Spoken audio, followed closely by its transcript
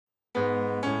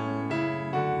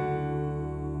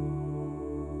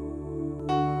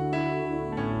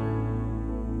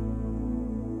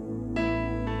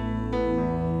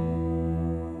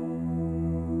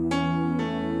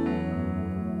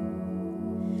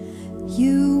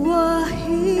You are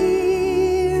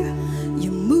here,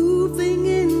 you're moving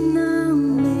in our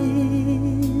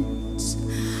midst.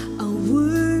 I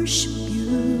worship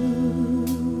you,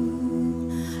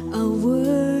 I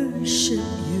worship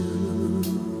you.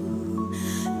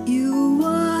 You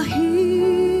are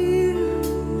here,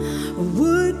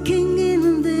 working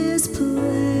in this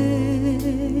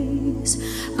place.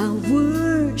 I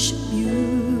worship you,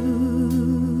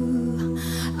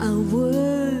 I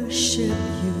worship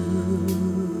you.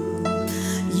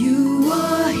 You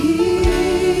are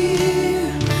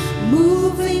here,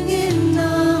 moving in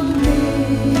our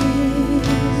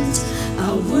midst. I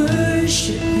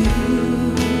worship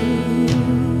you,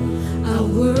 I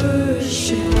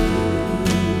worship you.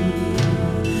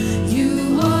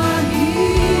 You are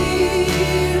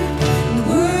here,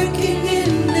 working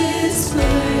in this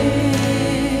place.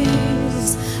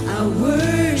 I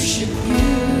worship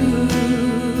you,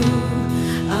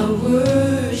 I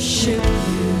worship you.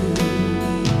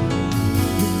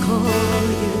 Call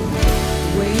you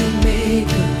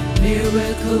waymaker,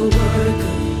 miracle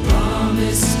worker,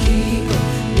 promise keeper,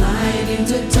 light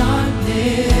into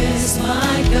darkness.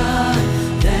 My God,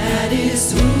 that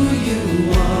is who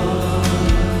you are.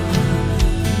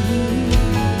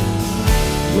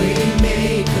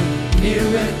 Waymaker,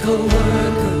 miracle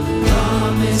worker,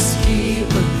 promise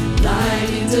keeper, light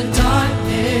into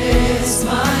darkness.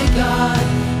 My God,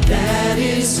 that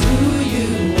is who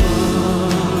you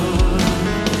are.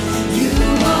 You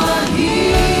are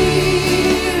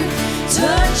here,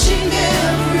 touching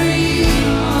every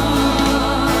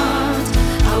heart.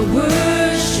 I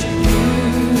worship you,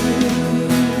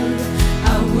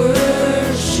 I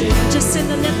worship. Just in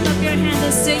the lift of your hand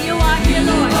and say, you are here,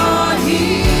 Lord. You are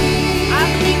here, I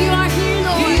believe you are here,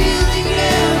 Lord. healing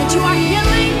That you are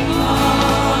healing,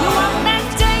 you are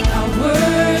mending, I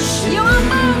worship you are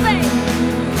moving.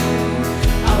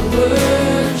 I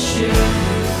worship.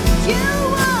 You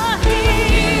are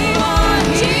here,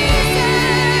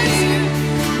 Jesus.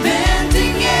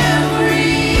 Mending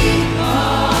every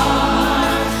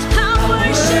heart. I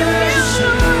worship you,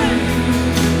 Lord.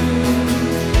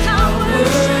 I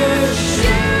worship you.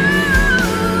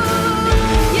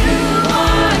 You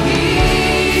are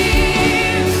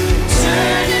here,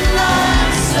 turning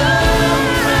lives around.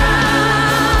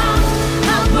 I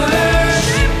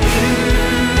worship you,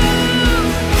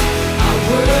 I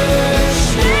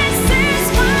worship. This is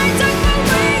my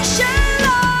declaration,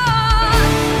 Lord.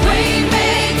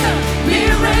 Waymaker,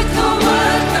 miracle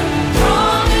worker,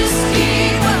 promise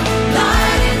keeper,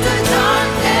 light in the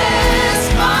darkness.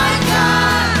 My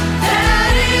God,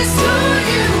 that is who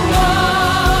you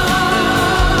are.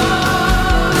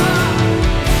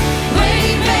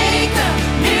 Waymaker,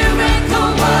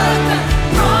 miracle worker,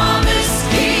 promise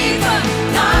keeper,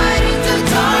 light in the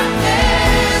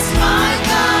darkness. My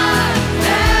God,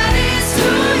 that is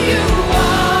who you are.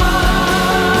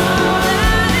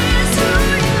 That is who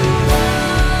you are.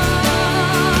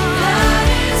 That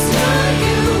is who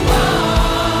you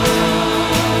are.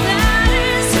 That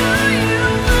is who you are.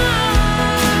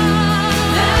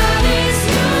 That is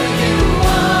who you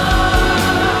are.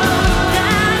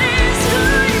 That is who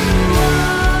you are.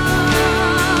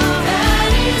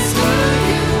 That is who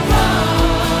you are.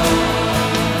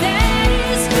 That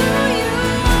is who you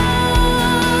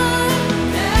are.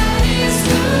 That is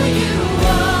who you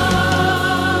are.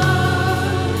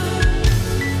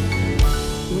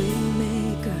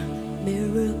 Waymaker,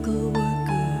 miracle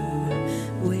worker.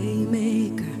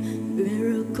 Waymaker,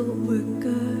 miracle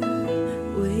worker.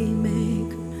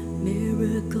 Waymaker,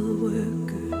 miracle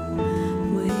worker.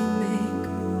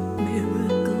 Waymaker,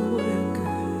 miracle worker.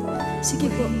 Sige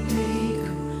po,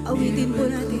 awitin po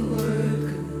natin.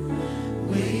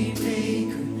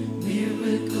 Waymaker,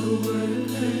 miracle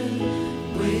worker.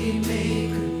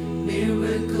 Waymaker,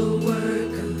 miracle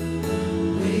worker.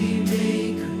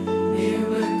 Waymaker,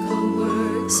 miracle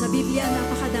worker. Sa Biblia,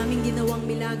 napakadaming ginawang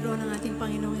milagro ng ating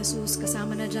Panginoong Jesus.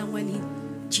 Kasama na dyan when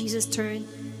Jesus turned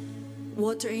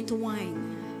water into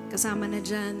wine. Kasama na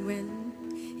dyan when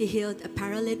He healed a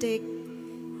paralytic.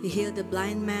 He healed the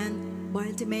blind man,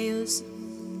 Bartimaeus.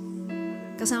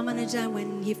 Kasama na dyan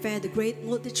when He fed the great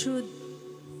multitude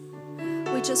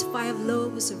with just 5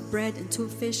 loaves of bread and 2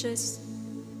 fishes.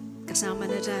 Kasama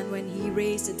na dyan when He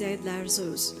raised the dead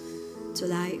Lazarus to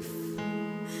life.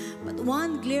 But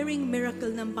one glaring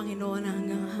miracle ng Panginoon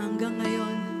hanggang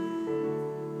ngayon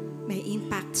may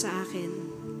impact sa akin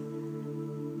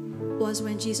was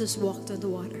when Jesus walked on the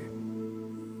water.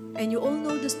 And you all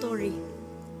know the story.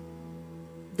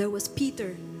 There was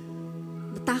Peter.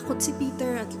 Natakot si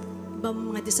Peter at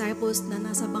ibang mga disciples na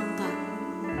nasa bangka.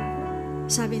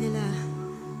 Sabi nila,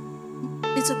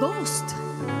 it's a ghost.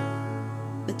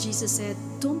 But Jesus said,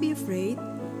 "Don't be afraid.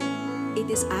 It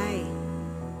is I."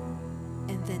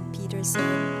 And then Peter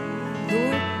said,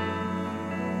 "Lord,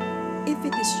 if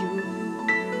it is you,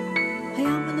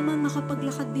 hayaan mo naman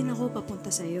makapaglakad din ako papunta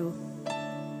sa iyo."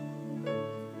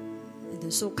 And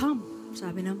then, "So come,"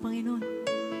 sabi ng Panginoon.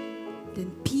 Then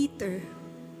Peter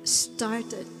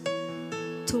started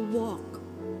to walk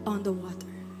on the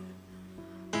water.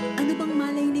 Ano bang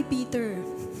malay ni Peter?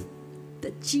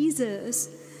 That Jesus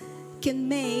can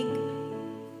make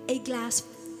a glass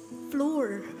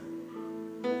floor.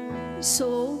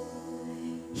 So,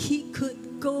 he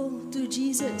could go to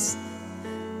Jesus.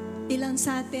 Ilan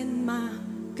sa atin,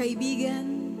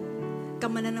 kaibigan,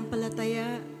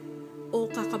 kamananampalataya, o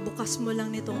kakabukas mo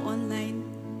lang nitong online,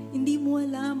 hindi mo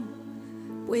alam.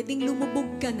 Pwedeng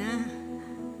lumubog ka na.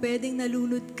 Pwedeng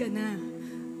nalunod ka na.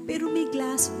 Pero may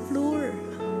glass floor.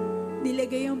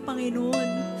 Nilagay ang Panginoon.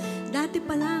 Dati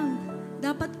pa lang,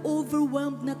 dapat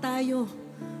overwhelmed na tayo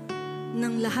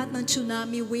ng lahat ng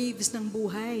tsunami waves ng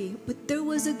buhay. But there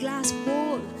was a glass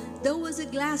wall, there was a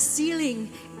glass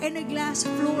ceiling, and a glass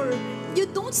floor.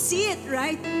 You don't see it,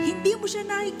 right? Hindi mo siya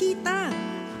nakikita.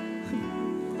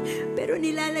 Pero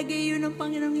nilalagay yun ng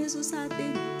Panginoong Yesus sa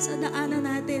atin, sa daanan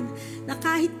natin, na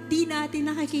kahit di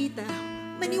natin nakikita,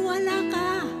 maniwala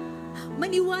ka.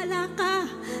 Maniwala ka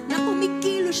na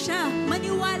kumikilos siya.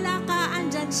 Maniwala ka,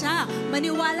 andyan siya.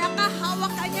 Maniwala ka,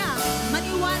 hawak ka niya.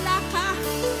 Maniwala ka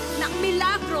na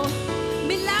milagro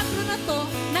na to,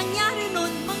 nangyari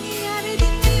nun, mangyayari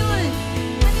din ngayon.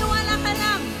 Maniwala ka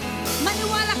lang.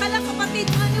 Maniwala ka lang, kapatid.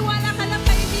 Maniwala ka lang,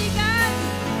 kaibigan.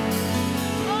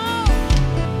 Oh!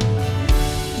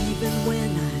 Even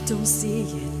when I don't see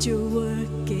it, you're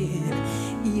working.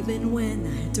 Even when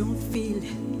I don't feel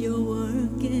it, you're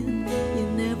working. You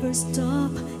never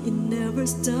stop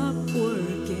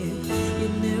working. You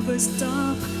never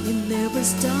stop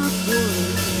working.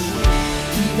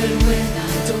 Even when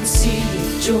I don't see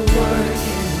it, you're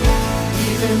working.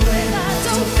 Even when I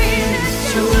don't feel it,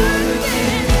 you're working.